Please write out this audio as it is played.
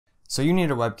So you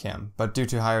need a webcam, but due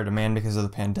to higher demand because of the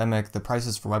pandemic, the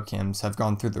prices for webcams have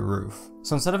gone through the roof.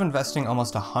 So instead of investing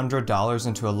almost $100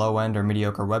 into a low-end or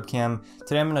mediocre webcam,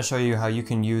 today I'm going to show you how you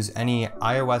can use any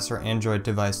iOS or Android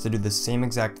device to do the same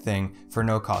exact thing for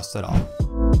no cost at all.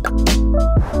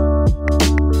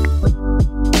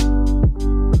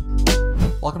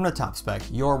 Welcome to Top Spec,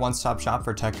 your one-stop shop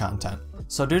for tech content.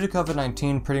 So due to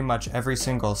COVID-19, pretty much every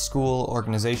single school,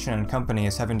 organization, and company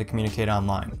is having to communicate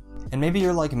online. And maybe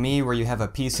you're like me where you have a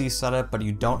PC setup but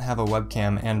you don't have a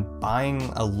webcam, and buying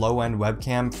a low-end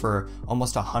webcam for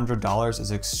almost $100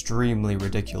 is extremely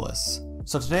ridiculous.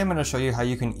 So today I'm going to show you how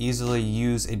you can easily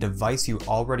use a device you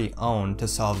already own to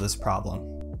solve this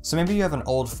problem. So maybe you have an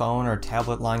old phone or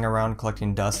tablet lying around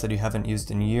collecting dust that you haven't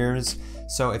used in years.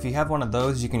 So if you have one of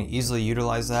those, you can easily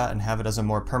utilize that and have it as a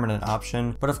more permanent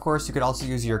option. But of course, you could also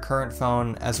use your current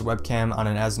phone as a webcam on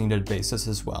an as-needed basis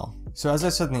as well. So as I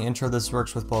said in the intro, this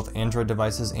works with both Android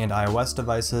devices and iOS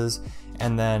devices,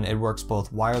 and then it works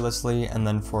both wirelessly, and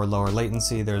then for lower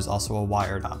latency, there's also a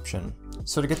wired option.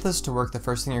 So to get this to work, the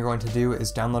first thing you're going to do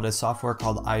is download a software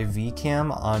called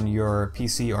Webcam on your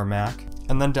PC or Mac,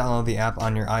 and then download the app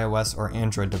on your iOS or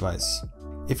Android device.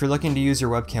 If you're looking to use your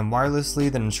webcam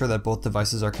wirelessly, then ensure that both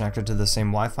devices are connected to the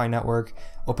same Wi-Fi network,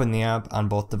 open the app on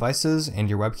both devices, and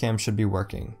your webcam should be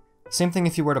working. Same thing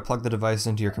if you were to plug the device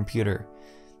into your computer.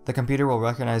 The computer will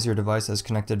recognize your device as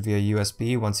connected via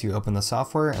USB once you open the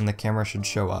software, and the camera should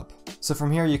show up. So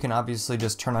from here you can obviously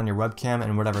just turn on your webcam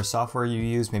in whatever software you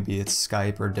use, maybe it's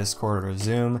Skype or Discord or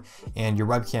Zoom, and your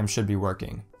webcam should be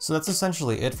working. So that's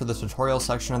essentially it for the tutorial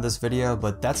section of this video,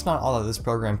 but that's not all that this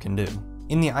program can do.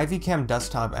 In the Webcam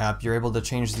desktop app, you're able to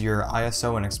change your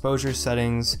ISO and exposure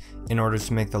settings in order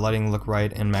to make the lighting look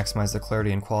right and maximize the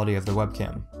clarity and quality of the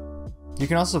webcam. You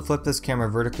can also flip this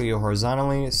camera vertically or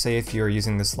horizontally. Say if you're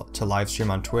using this to live stream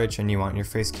on Twitch and you want your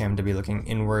face cam to be looking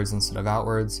inwards instead of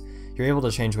outwards, you're able to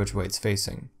change which way it's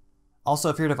facing. Also,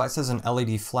 if your device has an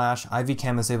LED flash,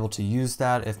 Webcam is able to use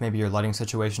that if maybe your lighting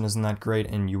situation isn't that great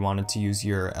and you wanted to use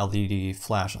your LED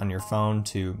flash on your phone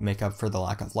to make up for the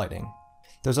lack of lighting.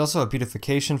 There's also a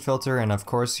beautification filter, and of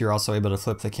course you're also able to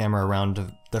flip the camera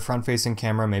around the front-facing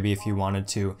camera, maybe if you wanted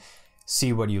to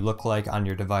see what you look like on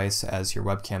your device as your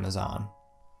webcam is on.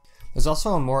 There's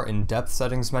also a more in-depth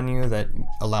settings menu that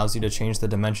allows you to change the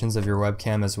dimensions of your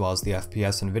webcam as well as the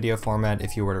FPS and video format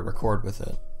if you were to record with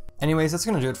it. Anyways, that's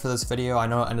going to do it for this video. I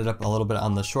know it ended up a little bit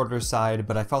on the shorter side,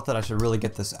 but I felt that I should really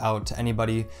get this out to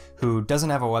anybody who doesn't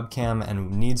have a webcam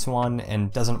and needs one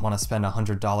and doesn't want to spend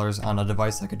 $100 on a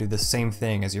device that could do the same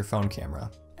thing as your phone camera.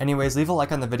 Anyways, leave a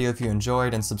like on the video if you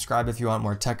enjoyed, and subscribe if you want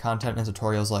more tech content and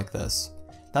tutorials like this.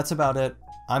 That's about it.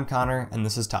 I'm Connor, and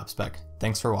this is Top Spec.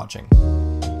 Thanks for watching.